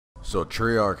So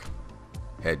Treyarch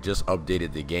had just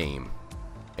updated the game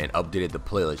and updated the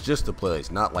playlist, just the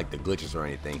playlist, not like the glitches or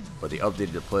anything, but they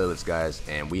updated the playlist, guys,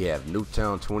 and we have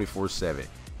Nuketown 24/7.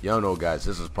 Y'all know, guys,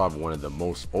 this is probably one of the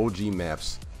most OG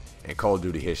maps in Call of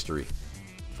Duty history.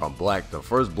 From the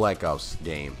first Black Ops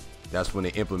game, that's when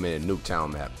they implemented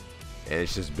Nuketown map, and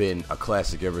it's just been a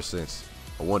classic ever since.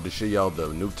 I wanted to show y'all the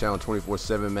Nuketown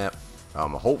 24/7 map.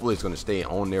 Hopefully it's going to stay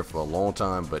on there for a long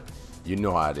time, but you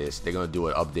know how it is. They're going to do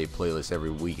an update playlist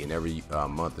every week and every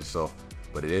month or so,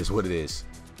 but it is what it is.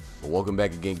 But welcome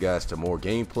back again, guys, to more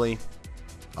gameplay.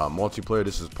 Multiplayer,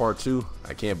 this is part 2.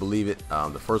 I can't believe it.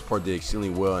 The first part did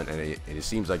extremely well, and it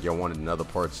seems like y'all wanted another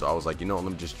part, so I was like, you know what,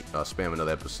 let me just spam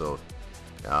another episode.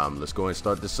 Let's go ahead and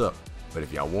start this up. But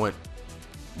if y'all want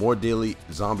more daily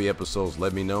zombie episodes,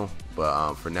 let me know.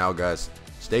 But for now, guys,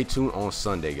 stay tuned on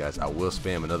Sunday, guys. I will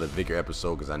spam another Vicar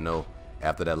episode, because I know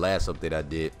after that last update I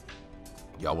did,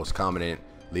 y'all was commenting,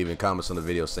 leaving comments on the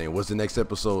video saying, what's the next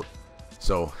episode?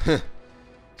 So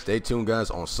stay tuned,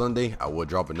 guys. On Sunday I will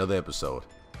drop another episode.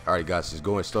 Alright, guys, let's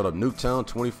go and start up Nuketown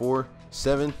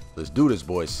 24/7. Let's do this,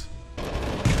 boys.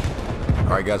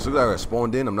 Alright, guys, look like I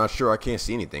spawned in. I'm not sure. I can't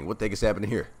see anything. What the heck is happening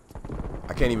here?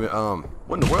 I can't even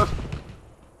what in the world?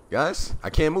 Guys, I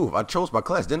can't move. I chose my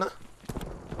class, didn't I?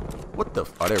 What the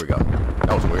oh, there we go.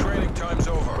 That was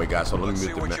weird. Wait, guys, hold on, let me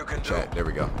mute the chat. There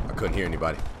we go. I couldn't hear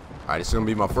anybody. Alright, this is gonna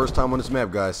be my first time on this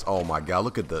map, guys. Oh my god,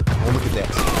 look at that.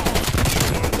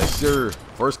 Yes, sir.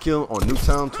 First kill on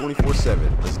Nuketown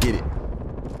 24/7. Let's get it.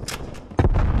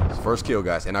 First kill,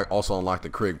 guys. And I also unlocked the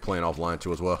Krig playing offline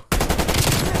too as well.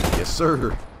 Yes,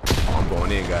 sir. Oh, I'm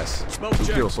going in, guys.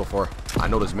 2 kills so far. I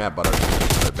know this map by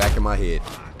the back of my head.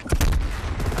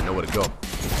 I know where to go.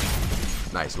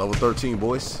 Nice. Level 13,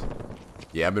 boys.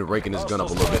 Yeah, I've been raking this gun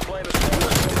up a little bit.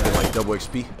 It's been like double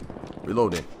XP.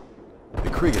 Reloading. The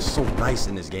Krig is so nice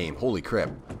in this game. Holy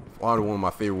crap. Probably one of my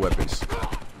favorite weapons.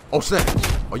 Oh, snap.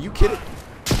 Are you kidding?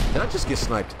 Did I just get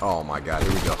sniped? Oh, my God.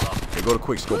 Here we go. They go to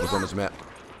quick scopers on this map.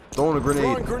 Throwing a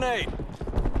grenade.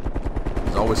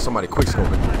 There's always somebody quick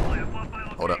scoping.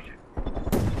 Hold up.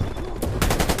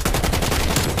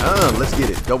 Let's get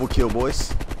it. Double kill,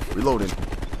 boys. Reloading.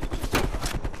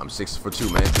 I'm 6 for 2,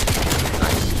 man.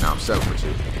 Nice. Now I'm 7 for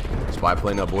 2. Spy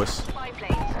plane up, boys.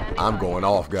 I'm going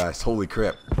off, guys. Holy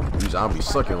crap. These zombies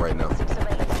sucking right now.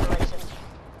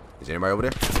 Is anybody over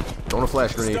there? Throwing a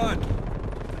flash grenade.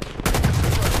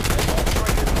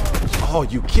 Oh,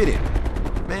 you kidding?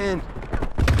 Man.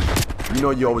 You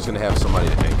know you're always going to have somebody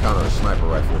that encounter a sniper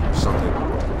rifle or something.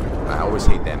 I always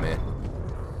hate that, man.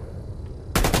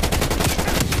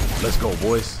 Let's go,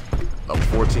 boys. Level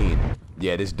 14.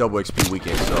 Yeah, this double XP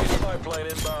weekend, so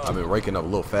I've been raking up a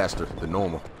little faster than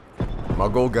normal. My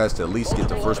goal, guys, to at least get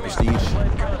the first prestige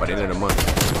by the end of the month.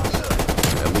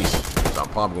 At least. So I'm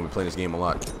probably going to be playing this game a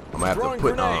lot. I'm going to have to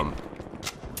put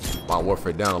Modern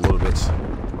Warfare down a little bit.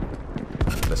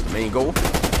 That's the main goal.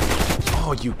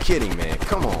 Oh, you kidding, man.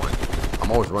 Come on.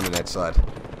 I'm always running that side.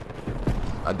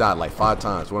 I died like 5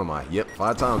 times. What am I? Yep,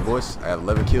 5 times, boys. I had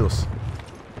 11 kills.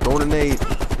 Throwing a nade.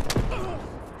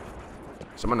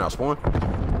 Somebody now spawn.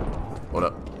 Hold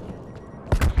up.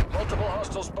 Multiple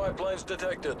hostile spy planes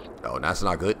detected. Oh, that's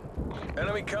not good.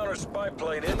 Enemy counter spy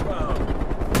plane inbound.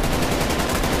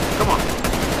 Come on.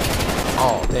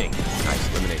 Oh, dang. Nice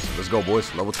elimination. Let's go,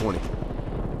 boys. Level 20.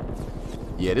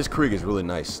 Yeah, this Krig is really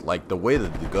nice. Like, the way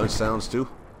that the gun sounds, too,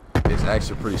 is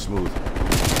actually pretty smooth.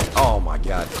 Oh, my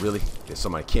God. Really? There's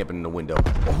somebody camping in the window.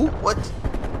 Oh, what?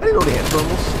 I didn't know they had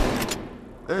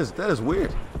thermals. That is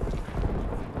weird.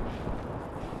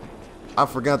 I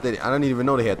forgot that. I didn't even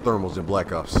know they had thermals in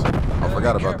Black Ops. I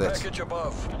forgot about that.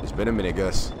 It's been a minute,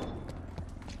 guys.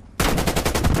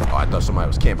 Oh, I thought somebody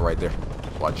was camping right there.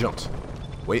 Oh, I jumped.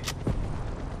 Wait.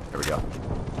 There we go.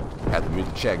 I have to mute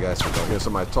the chat, guys, so I don't hear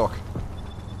somebody talk.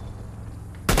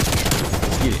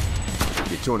 Let's get it.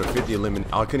 Get 250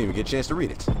 eliminated. I couldn't even get a chance to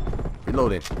read it.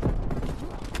 Reloading.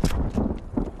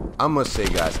 I must say,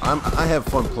 guys, I have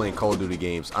fun playing Call of Duty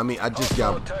games. I mean, it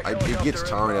gets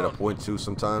tiring at a point too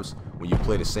sometimes when you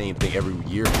play the same thing every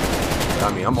year. But,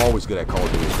 I mean, I'm always good at Call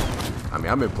of Duty. I mean,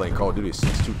 I've been playing Call of Duty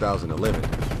since 2011.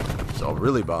 So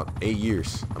really about 8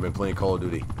 years I've been playing Call of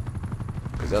Duty.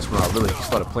 Because that's when I really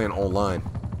started playing online.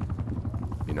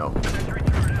 You know.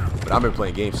 But I've been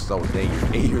playing games since I was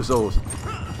 8 years old.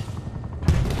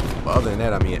 But other than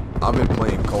that, I mean, I've been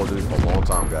playing Call of Duty for a long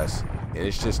time, guys. And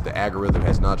it's just the algorithm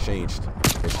has not changed.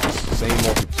 It's just the same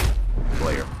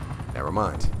multiplayer. Never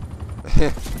mind.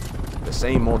 The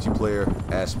same multiplayer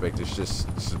aspect. It's just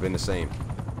been the same.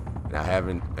 And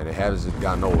it hasn't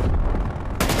gotten old.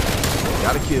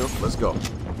 Got a kill. Let's go.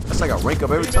 That's like a rank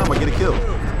up every time I get a kill.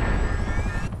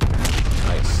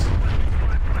 Nice.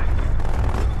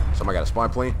 got a spy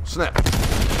plane. Snap.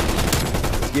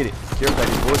 Let's get it. Care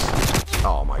package, boys.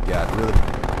 Oh my god, really?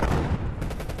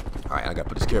 Alright, I gotta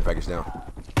put this care package down.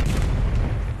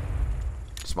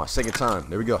 It's my second time.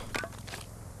 There we go.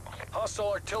 Hostile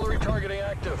artillery targeting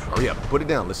active. Hurry up. Put it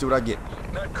down. Let's see what I get.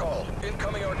 Net call.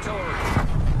 Incoming artillery.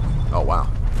 Oh wow.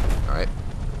 Alright.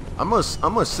 I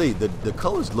must say the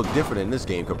colors look different in this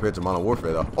game compared to Modern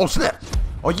Warfare though. Oh snap!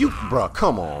 Oh you bruh,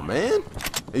 come on man.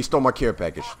 He stole my care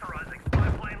package.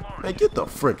 Man, get the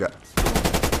frick out.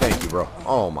 Thank you, bro.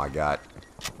 Oh my god.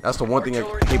 That's the one thing I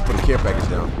can't put the care package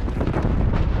down.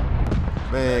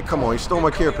 Man, come on, he stole my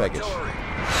care package.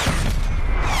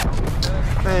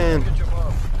 Man.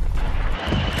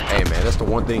 Hey man, that's the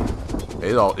one thing.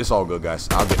 It's all good, guys.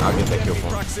 I'll get that kill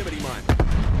for him.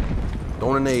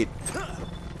 Don't grenade.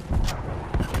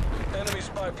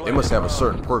 They must have a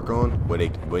certain perk on where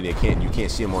you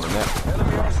can't see them on the map.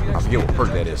 I forget what perk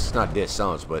that is. It's not dead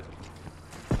silence, but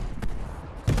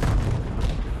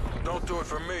Don't do it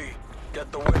for me.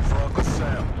 Get the win for Uncle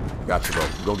Sam. Gotcha, bro.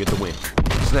 Go get the win.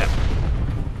 Snap.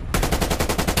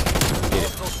 Get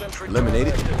it. Eliminate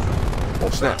it. Oh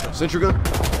snap. Sentry gun.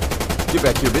 Get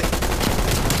back here, bitch.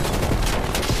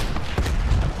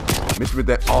 Missed with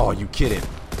that. Oh, you kidding?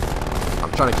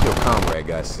 I'm trying to kill Comrade,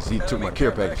 guys, since he took my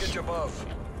care package.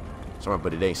 Sorry,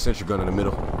 but it ain't. Sentry gun in the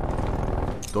middle.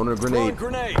 Throwing a grenade.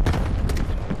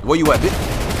 Where you at,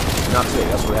 bitch? Not today.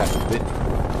 That's what happened, bitch.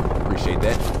 Appreciate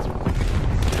that.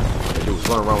 All they do is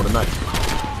run around with a knife.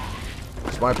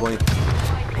 Spy plane.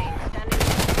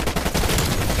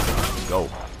 Let's go.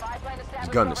 This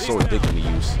gun is so addicting to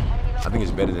use. I think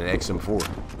it's better than XM4.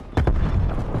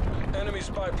 Enemy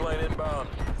spy plane inbound.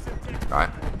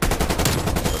 Alright.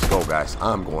 Let's go, guys.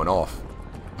 I'm going off.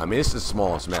 I mean, it's the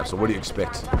smallest map, so what do you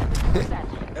expect?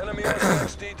 Enemy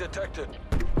XD detected.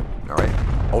 Alright.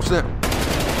 Oh, snap.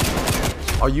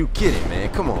 Are you kidding, man?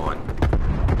 Come on.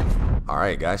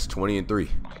 Alright, guys. 20-3.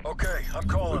 Okay, I'm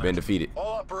calling. We've been defeated.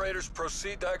 All operators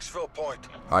proceed to exfil point.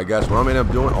 Alright, guys. What I'm going to end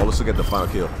up doing, let's look at the final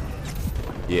kill.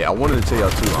 Yeah, I wanted to tell y'all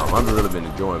too, I've really been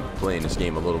enjoying playing this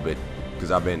game a little bit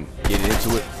because I've been getting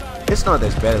into it. It's not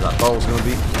as bad as I thought it was going to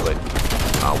be, but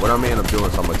what I'm going to end up doing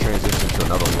is I'm going to transition to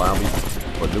another lobby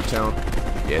for Nuketown.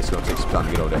 Yeah, it's going to take some time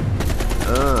to get over there.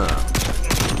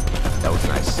 That was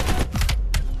nice.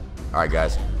 Alright,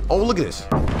 guys. Oh, look at this.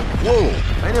 Whoa,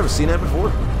 I ain't never seen that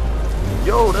before.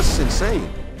 Yo, that's insane.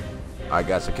 Alright,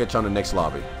 guys, I'll catch you on the next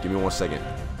lobby. Give me 1 second.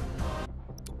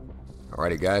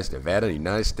 Alrighty, guys, Nevada,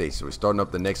 United States. So we're starting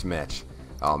up the next match.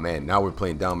 Oh man, now we're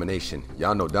playing Domination.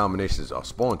 Y'all know Domination is a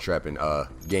spawn trapping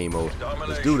game mode.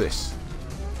 Let's do this.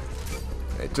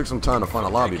 It took some time to find a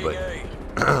lobby, but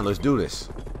let's do this.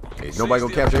 Hey, is nobody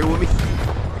gonna capture here with me?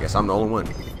 I guess I'm the only one.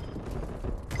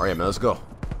 Alright, man, let's go.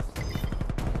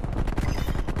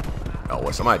 Oh,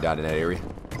 well, somebody died in that area.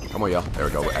 Come on, y'all. There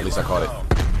we go. At least I caught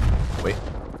it. Wait.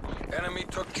 Enemy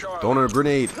took charge. Throwing a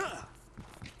grenade.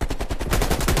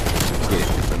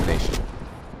 Elimination.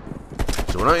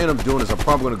 So what I end up doing is I'm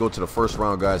probably going to go to the first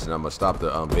round, guys, and I'm going to stop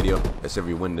the video. Let's say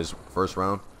we win this first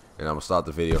round, and I'm going to stop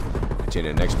the video.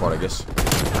 Continue the next part, I guess.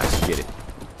 Nice, get it.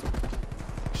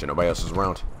 Shit, nobody else is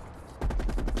around.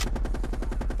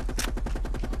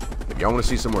 If y'all want to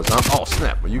see some more zombies, oh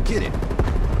snap, are you kidding?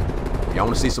 If y'all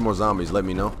want to see some more zombies, let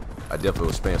me know. I definitely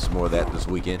will spam some more of that this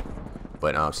weekend.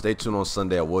 But stay tuned on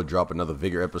Sunday. I will drop another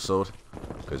Vigor episode,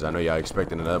 because I know y'all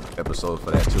expecting another episode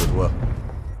for that too as well.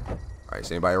 Alright,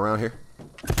 is anybody around here?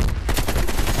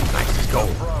 Nice, let's go.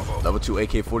 Level 2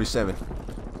 AK-47.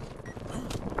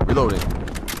 Reloading.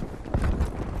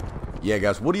 Yeah,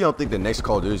 guys, what do y'all think the next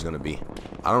Call of Duty is going to be?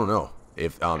 I don't know.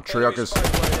 If Treyarch is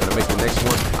going to make the next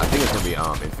one, I think it's going to be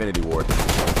Infinity Ward,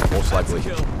 most likely.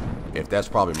 If that's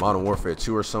probably Modern Warfare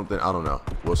 2 or something, I don't know.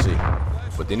 We'll see.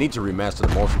 But they need to remaster the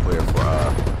multiplayer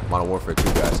for Modern Warfare 2,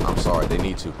 guys. I'm sorry, they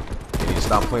need to. They need to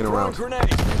stop playing around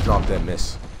and drop that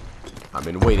miss. I've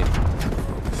been waiting.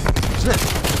 Snap!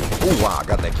 Oh wow, I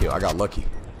got that kill. I got lucky.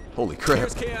 Holy crap.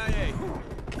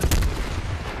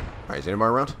 Alright, is anybody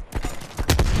around?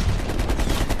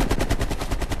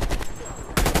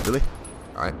 Really?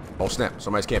 Alright. Oh snap,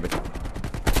 somebody's camping.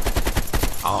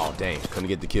 Oh dang, couldn't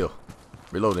get the kill.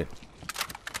 Reloading.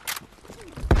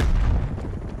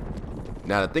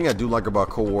 Now the thing I do like about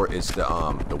Cold War is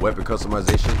the weapon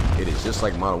customization. It is just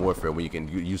like Modern Warfare where you can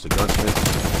use the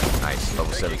gunsmith. Nice,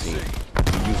 level 17.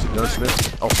 You use the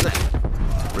gunsmith. Oh snap!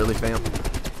 Really, fam?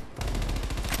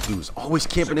 Dude's always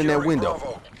camping in that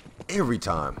window. Every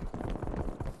time.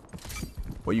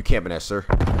 Where you camping at, sir?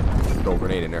 Throw a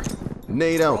grenade in there.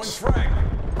 Nade out.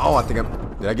 Oh, I think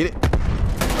I'm. Did I get it?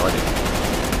 No, I didn't.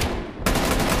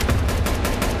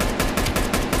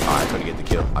 Oh, I couldn't get the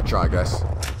kill. I tried, guys.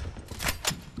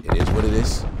 It is what it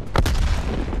is.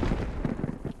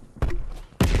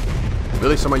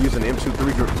 Really? Somebody using an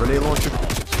M23 grenade launcher?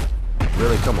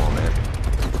 Really? Come on, man.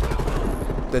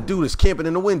 That dude is camping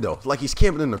in the window. Like he's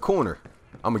camping in the corner.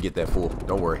 I'm gonna get that fool.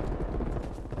 Don't worry.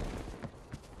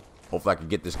 Hopefully I can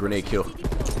get this grenade kill.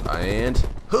 And...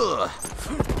 Huh.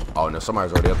 Oh, no.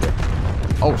 Somebody's already up there.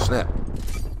 Oh, snap.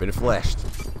 Been flashed.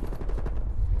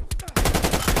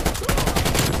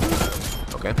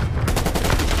 Okay.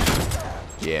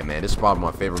 Yeah, man, this is probably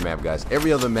my favorite map, guys.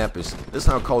 Every other map is... This is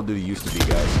how Call of Duty used to be,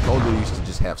 guys. Call of Duty used to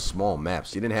just have small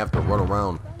maps. You didn't have to run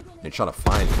around and try to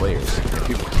find players. And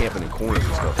people camping in corners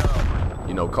and stuff.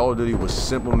 You know, Call of Duty was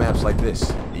simple maps like this.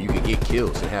 That you could get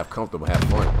kills and have comfortable, have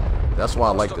fun. That's why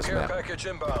I like this map.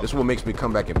 This is what makes me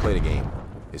come back and play the game.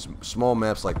 It's small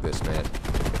maps like this, man.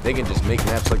 If they can just make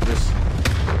maps like this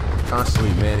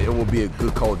constantly, man, it will be a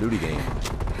good Call of Duty game.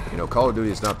 You know, Call of Duty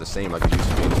is not the same like it used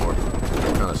to be anymore.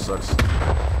 It kind of sucks.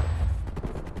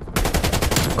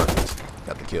 Perfect.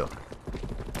 Got the kill.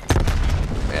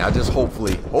 Man, I just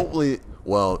hopefully,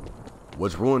 well,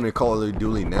 what's ruining Call of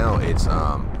Duty now, it's,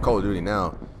 Call of Duty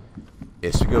now,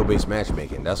 it's skill-based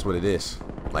matchmaking. That's what it is.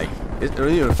 Like, I don't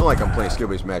even feel like I'm playing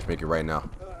skill-based matchmaking right now.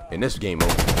 In this game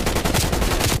mode.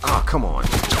 Ah, come on.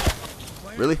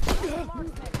 Really?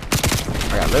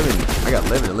 I got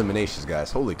 11 eliminations,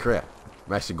 guys. Holy crap.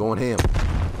 I'm actually going ham.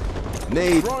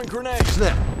 Nade.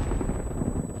 Snap.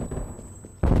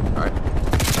 Alright.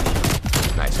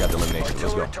 Nice, got the elimination.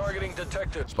 Let's go.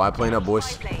 Spy plane up,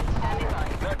 boys. It's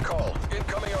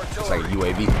like a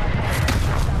UAV.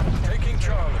 Taking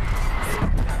Charlie.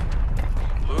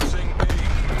 Losing B.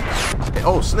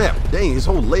 Oh, snap. Dang, his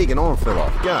whole leg and arm fell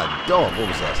off. God, dog. What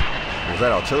was that? Was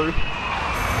that artillery?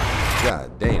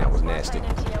 God dang, that was nasty.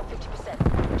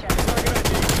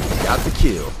 Got the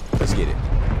kill. Let's get it.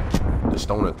 The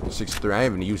Stoner 63. I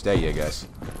haven't used that yet, guys.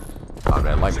 Oh,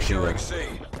 man, light machine gun.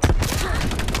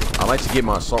 I like to get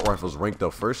my assault rifles ranked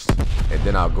up first, and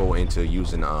then I'll go into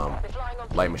using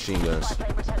light machine guns.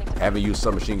 I haven't used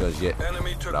submachine guns yet,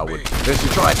 but I would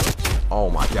eventually try it. Oh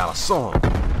my god, I saw him.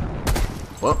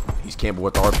 Well, he's camping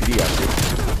with the RPD out there.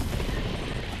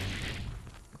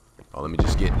 Oh, let me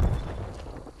just get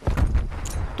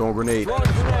throwing grenade.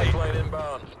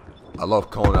 I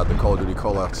love calling out the Call of Duty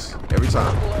callouts every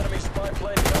time.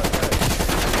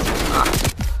 Ah,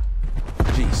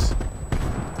 jeez.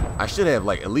 I should have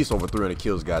like at least over 300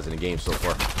 kills, guys, in the game so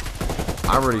far.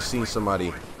 I've already seen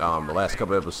somebody the last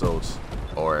couple episodes,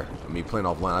 or me playing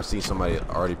offline. I've seen somebody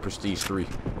already prestige 3.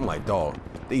 I'm like, dog,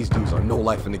 these dudes are no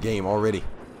life in the game already.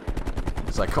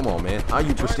 It's like, come on, man. How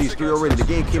you prestige 3 already? The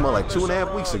game came out like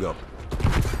 2.5 weeks ago.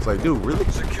 It's like, dude, really?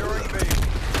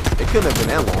 It couldn't have been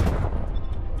that long.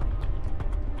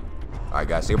 Alright,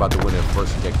 guys, think about the win the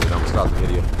first objective. I'm gonna stop the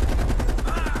video.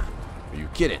 Are you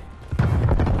kidding?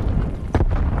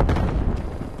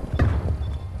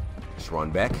 Just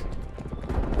run back.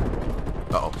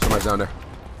 Uh-oh, somebody's down there.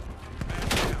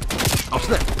 Oh,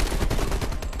 snap.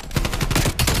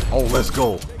 Oh, let's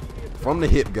go. From the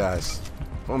hip, guys.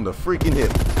 From the freaking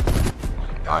hip.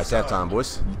 Alright, it's halftime,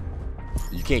 boys.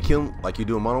 You can't kill him like you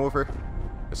do in Modern Warfare?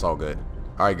 It's all good.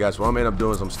 Alright, guys, what I'm going to end up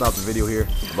doing is I'm going to stop the video here.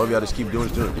 Love y'all. Just keep doing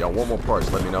this. If y'all want more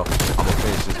parts, let me know. I'm going to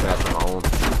finish this match on my own.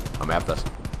 I'm going to have to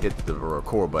hit the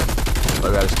record button.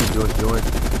 Love y'all. Just keep doing it.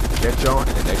 Catch y'all in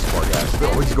the next part, guys.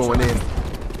 Oh, he's going in.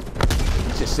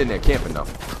 He's just sitting there camping, though.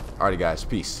 Alrighty, guys.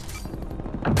 Peace.